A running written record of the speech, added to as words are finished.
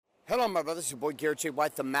Hello, my brothers. Your boy Garrett J.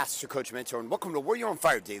 White, the Master Coach Mentor, and welcome to Warrior on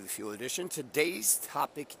Fire Daily Fuel Edition. Today's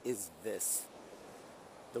topic is this: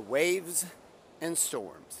 the waves and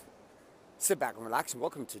storms. Sit back and relax, and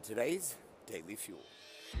welcome to today's Daily Fuel.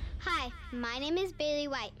 Hi, my name is Bailey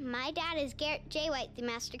White. My dad is Garrett J. White, the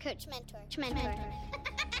Master Coach Mentor.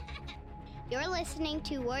 You're listening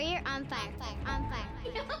to Warrior on Fire.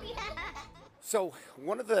 So,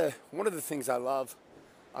 one of the things I love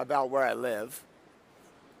about where I live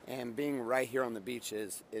and being right here on the beach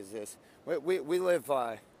is this. We live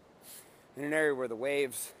in an area where the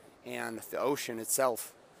waves and the ocean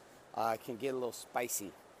itself can get a little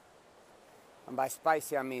spicy. And by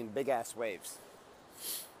spicy, I mean big-ass waves.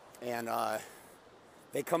 And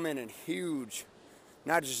they come in huge,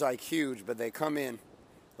 not just like huge, but they come in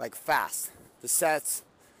like fast. The sets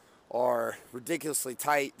are ridiculously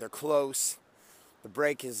tight. They're close. The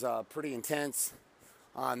break is pretty intense.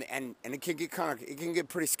 And it can get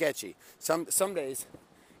pretty sketchy. Some days,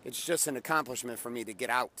 it's just an accomplishment for me to get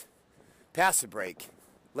out past the break,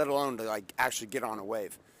 let alone to like actually get on a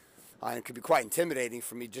wave. And it could be quite intimidating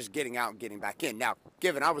for me just getting out and getting back in. Now,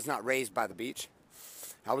 given I was not raised by the beach,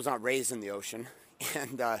 I was not raised in the ocean,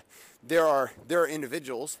 and there are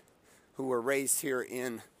individuals who were raised here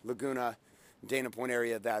in Laguna, Dana Point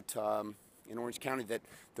area that in Orange County that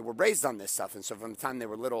were raised on this stuff, and so from the time they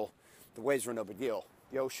were little, the waves were no big deal.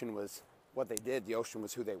 The ocean was what they did. The ocean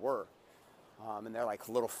was who they were. And they're like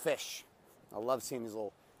little fish. I love seeing these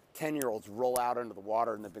little 10-year-olds roll out into the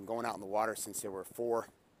water, and they've been going out in the water since they were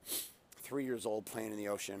 3 years old, playing in the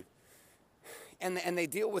ocean. And they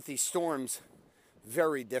deal with these storms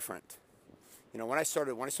very different. You know, when I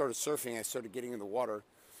started surfing, I started getting in the water.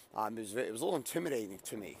 It was a little intimidating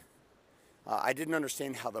to me. I didn't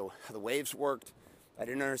understand how the waves worked. I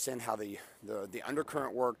didn't understand how the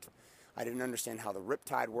undercurrent worked. I didn't understand how the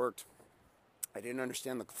riptide worked. I didn't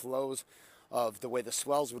understand the flows of the way the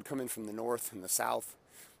swells would come in from the north and the south.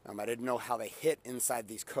 I didn't know how they hit inside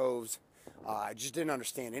these coves. I just didn't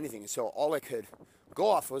understand anything. And so all I could go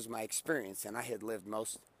off was my experience. And I had lived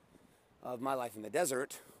most of my life in the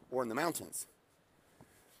desert or in the mountains.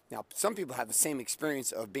 Now, some people have the same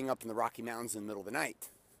experience of being up in the Rocky Mountains in the middle of the night,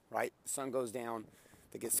 right? The sun goes down.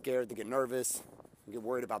 They get scared. They get nervous. They get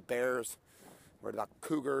worried about bears, worried about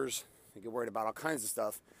cougars. They get worried about all kinds of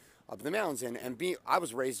stuff up in the mountains. I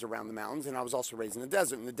was raised around the mountains, and I was also raised in the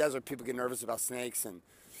desert. In the desert, people get nervous about snakes and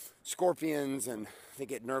scorpions, and they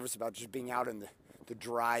get nervous about just being out in the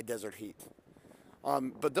dry desert heat.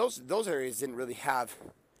 But those areas didn't really have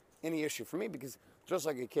any issue for me, because just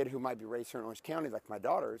like a kid who might be raised here in Orange County, like my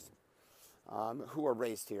daughters, who are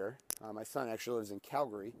raised here. My son actually lives in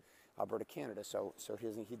Calgary, Alberta, Canada, so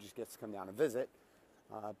he just gets to come down and visit.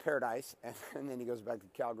 Paradise, and then he goes back to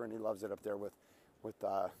Calgary, and he loves it up there with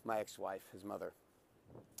my ex-wife, his mother.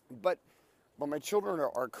 But my children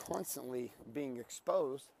are constantly being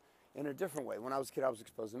exposed in a different way. When I was a kid, I was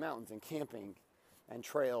exposed to mountains and camping and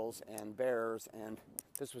trails and bears, and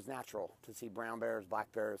this was natural to see brown bears,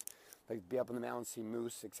 black bears, like be up in the mountains, see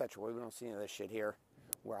moose, etc. We don't see any of this shit here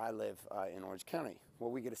where I live in Orange County.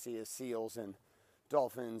 What we get to see is seals and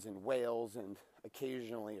dolphins and whales and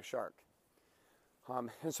occasionally a shark.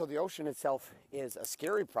 And so the ocean itself is a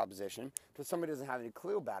scary proposition because somebody doesn't have any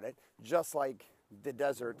clue about it, just like the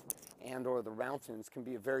desert and or the mountains can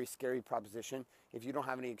be a very scary proposition if you don't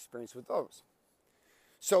have any experience with those.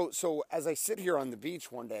 So as I sit here on the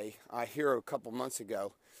beach one day, here a couple months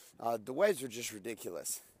ago, the waves were just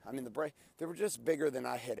ridiculous. I mean, they were just bigger than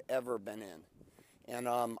I had ever been in. And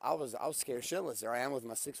I was scared shitless. There I am with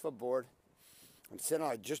my 6-foot board.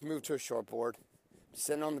 I just moved to a short board,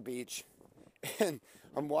 sitting on the beach. And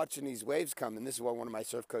I'm watching these waves come, and this is what one of my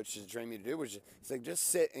surf coaches trained me to do, which is like just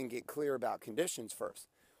sit and get clear about conditions first.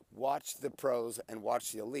 Watch the pros and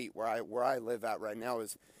watch the elite. Where I live at right now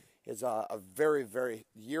is a very, very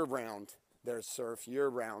year-round. There's surf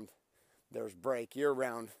year-round. There's break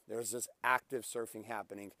year-round. There's this active surfing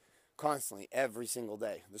happening constantly every single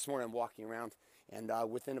day. This morning I'm walking around, and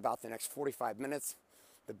within about the next 45 minutes,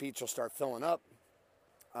 the beach will start filling up.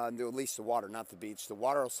 At least the water, not the beach. The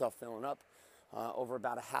water will start filling up. Over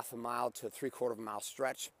about a half a mile to a 3/4 mile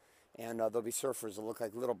stretch, and there'll be surfers that look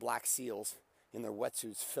like little black seals in their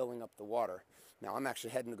wetsuits filling up the water. Now, I'm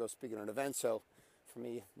actually heading to go speak at an event, so for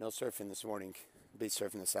me, no surfing this morning, be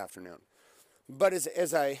surfing this afternoon. But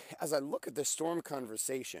as I look at the storm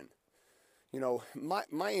conversation, you know,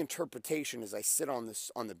 my interpretation as I sit on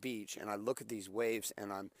the beach and I look at these waves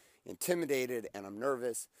and I'm intimidated and I'm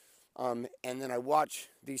nervous. And then I watch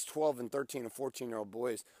these 12 and 13 and 14-year-old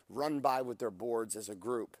boys run by with their boards as a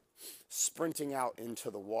group, sprinting out into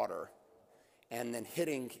the water. and then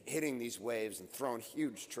hitting these waves and throwing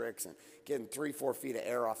huge tricks and getting 3-4 feet of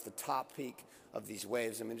air off the top peak of these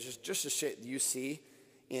waves. I mean, it's just the shit you see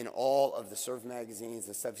in all of the surf magazines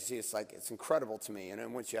and stuff you see. It's incredible to me. And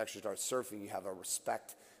then once you actually start surfing, you have a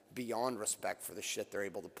respect beyond respect for the shit they're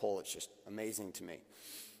able to pull. It's just amazing to me.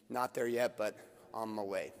 Not there yet, but on my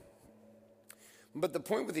way. But the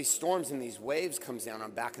point with these storms and these waves comes down.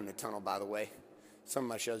 I'm back in the tunnel, by the way. Some of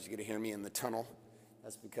my shows, you get to hear me in the tunnel.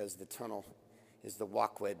 That's because the tunnel is the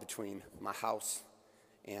walkway between my house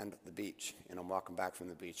and the beach. And I'm walking back from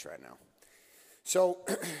the beach right now. So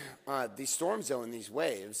these storms, though, and these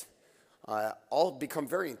waves all become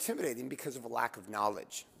very intimidating because of a lack of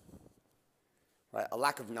knowledge. Right? A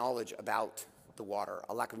lack of knowledge about the water,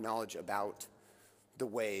 a lack of knowledge about the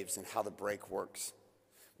waves and how the break works.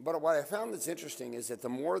 But what I found that's interesting is that the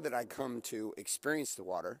more that I come to experience the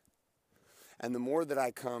water, and the more that I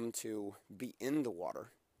come to be in the water,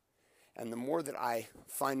 and the more that I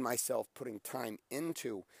find myself putting time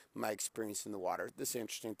into my experience in the water, this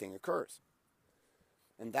interesting thing occurs.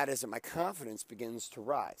 And that is that my confidence begins to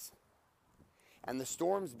rise. And the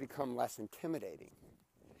storms become less intimidating.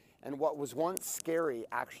 And what was once scary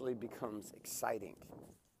actually becomes exciting.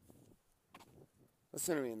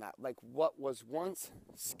 Listen to me in that. Like, what was once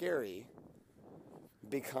scary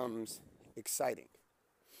becomes exciting.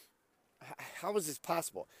 How is this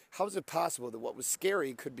possible? How is it possible that what was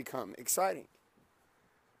scary could become exciting?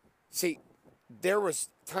 See, there was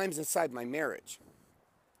times inside my marriage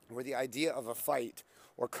where the idea of a fight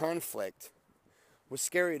or conflict was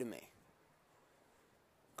scary to me.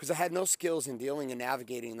 Because I had no skills in dealing and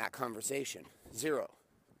navigating that conversation. Zero.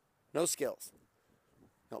 No skills.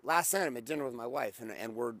 Last night I'm at dinner with my wife,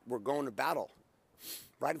 and we're going to battle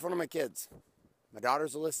right in front of my kids. My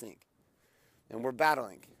daughters are listening, and we're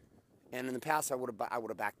battling. And in the past, I would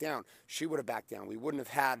have backed down. She would have backed down. We wouldn't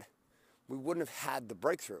have had the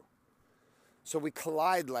breakthrough. So we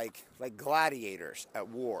collide like gladiators at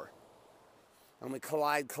war, and we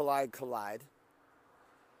collide.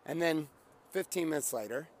 And then 15 minutes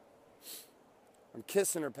later, I'm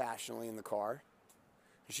kissing her passionately in the car.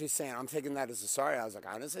 And she's saying, I'm taking that as a sorry. I was like,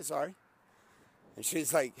 I didn't say sorry. And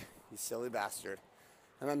she's like, you silly bastard.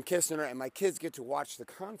 And I'm kissing her, and my kids get to watch the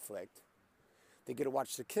conflict. They get to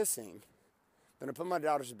watch the kissing. Then I put my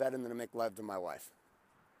daughters to bed, and then I make love to my wife.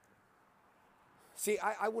 See,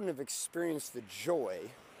 I wouldn't have experienced the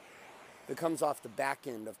joy that comes off the back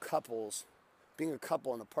end of couples, being a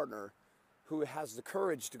couple and a partner who has the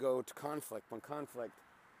courage to go to conflict when conflict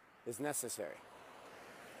is necessary.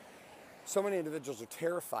 So many individuals are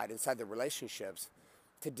terrified inside their relationships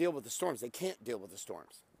to deal with the storms. They can't deal with the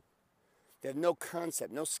storms. They have no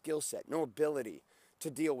concept, no skill set, no ability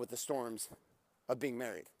to deal with the storms of being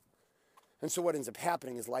married. And so what ends up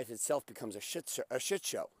happening is life itself becomes a shit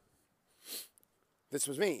show. This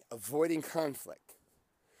was me, avoiding conflict,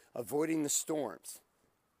 avoiding the storms.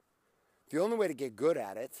 The only way to get good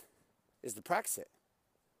at it is to practice it.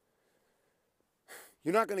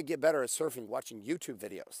 You're not going to get better at surfing watching YouTube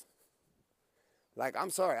videos. Like, I'm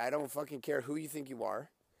sorry, I don't fucking care who you think you are.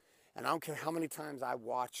 And I don't care how many times I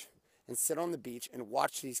watch and sit on the beach and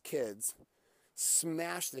watch these kids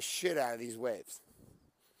smash the shit out of these waves.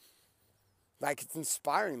 Like, it's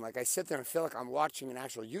inspiring. Like, I sit there and feel like I'm watching an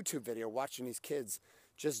actual YouTube video, watching these kids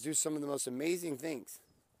just do some of the most amazing things.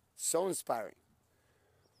 So inspiring.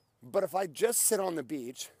 But if I just sit on the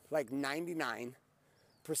beach, like 99%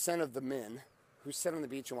 of the men who sit on the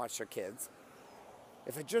beach and watch their kids,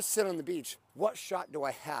 if I just sit on the beach, what shot do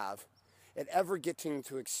I have at ever getting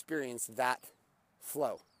to experience that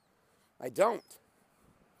flow? I don't.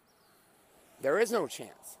 There is no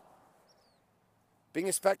chance. Being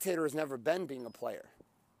a spectator has never been being a player.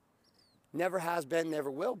 Never has been, never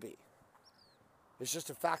will be. It's just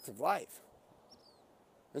a fact of life.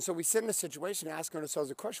 And so we sit in a situation asking ourselves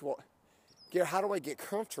the question, well, Gary, how do I get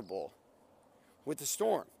comfortable with the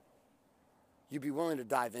storm? You'd be willing to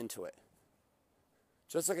dive into it.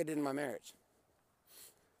 Just like I did in my marriage.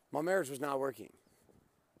 My marriage was not working.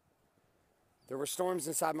 There were storms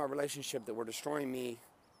inside my relationship that were destroying me,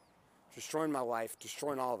 destroying my wife,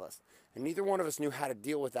 destroying all of us. And neither one of us knew how to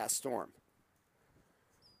deal with that storm.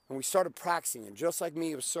 And we started practicing, and just like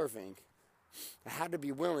me with surfing, I had to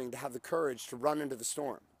be willing to have the courage to run into the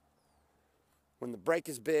storm. When the break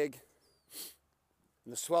is big,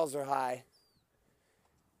 and the swells are high,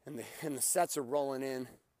 and the sets are rolling in,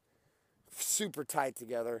 super tight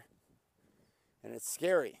together, and it's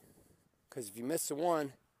scary because if you miss the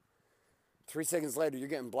one, 3 seconds later you're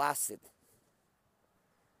getting blasted.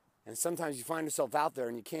 And sometimes you find yourself out there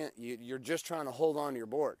and you're just trying to hold on to your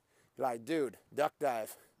board. You're like, dude, duck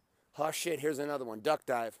dive. Oh shit, here's another one, duck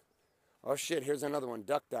dive. Oh shit, here's another one,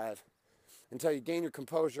 duck dive. Until you gain your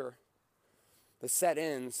composure, the set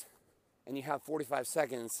ends, and you have 45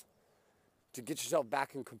 seconds to get yourself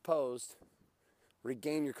back and composed,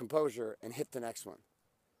 regain your composure, and hit the next one.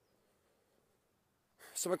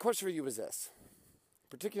 So my question for you is this,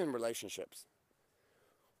 particularly in relationships.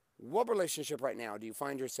 What relationship right now do you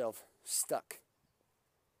find yourself stuck?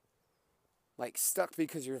 Like stuck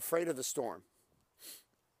because you're afraid of the storm.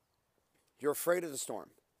 You're afraid of the storm.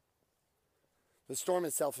 The storm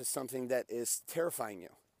itself is something that is terrifying you.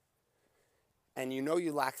 And you know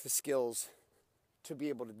you lack the skills to be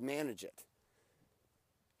able to manage it.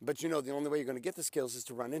 But you know the only way you're going to get the skills is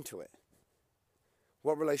to run into it.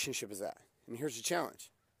 What relationship is that? And here's the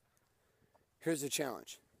challenge. Here's the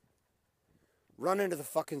challenge. Run into the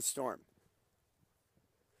fucking storm.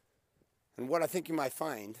 And what I think you might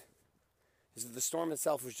find is that the storm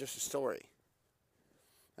itself was just a story.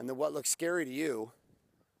 And that what looked scary to you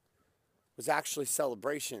was actually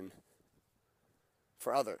celebration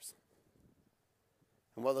for others.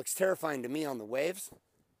 And what looks terrifying to me on the waves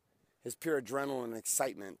is pure adrenaline and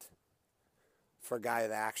excitement for a guy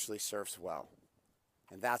that actually surfs well.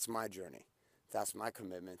 And that's my journey. That's my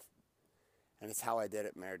commitment. And it's how I did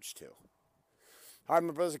it marriage too. All right,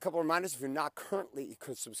 my brothers, a couple of reminders. If you're not currently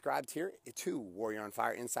subscribed here to Warrior on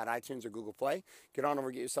Fire inside iTunes or Google Play, get on over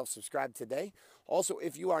and get yourself subscribed today. Also,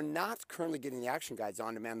 if you are not currently getting the action guides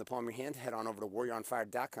on demand in the palm of your hand, head on over to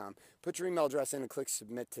warrioronfire.com. Put your email address in and click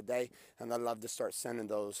submit today, and I'd love to start sending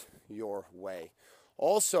those your way.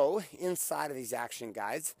 Also, inside of these action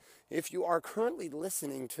guides, if you are currently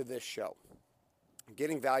listening to this show,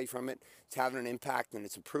 getting value from it, it's having an impact, and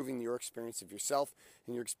it's improving your experience of yourself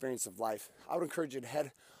and your experience of life, I would encourage you to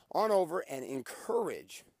head on over and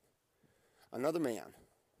encourage another man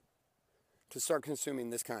to start consuming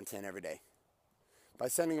this content every day by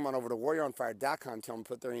sending them on over to warrioronfire.com. Tell them to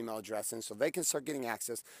put their email address in so they can start getting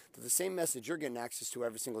access to the same message you're getting access to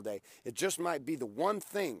every single day. It just might be the one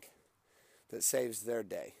thing that saves their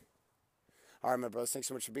day. All right, my brothers, thanks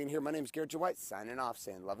so much for being here. My name is Garrett J. White, signing off,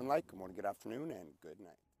 saying love and light. Good morning, good afternoon, and good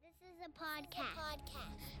night. This is a podcast.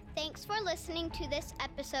 Thanks for listening to this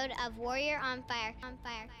episode of Warrior on Fire.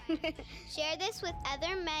 Share this with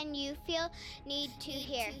other men you feel need to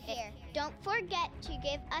hear. Don't forget to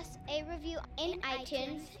give us a review in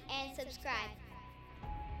iTunes and subscribe.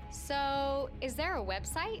 So, is there a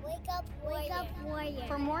website? Wake up, Warrior.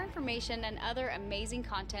 For more information and other amazing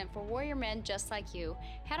content for warrior men just like you,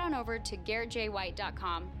 head on over to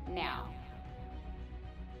GarrettJWhite.com now.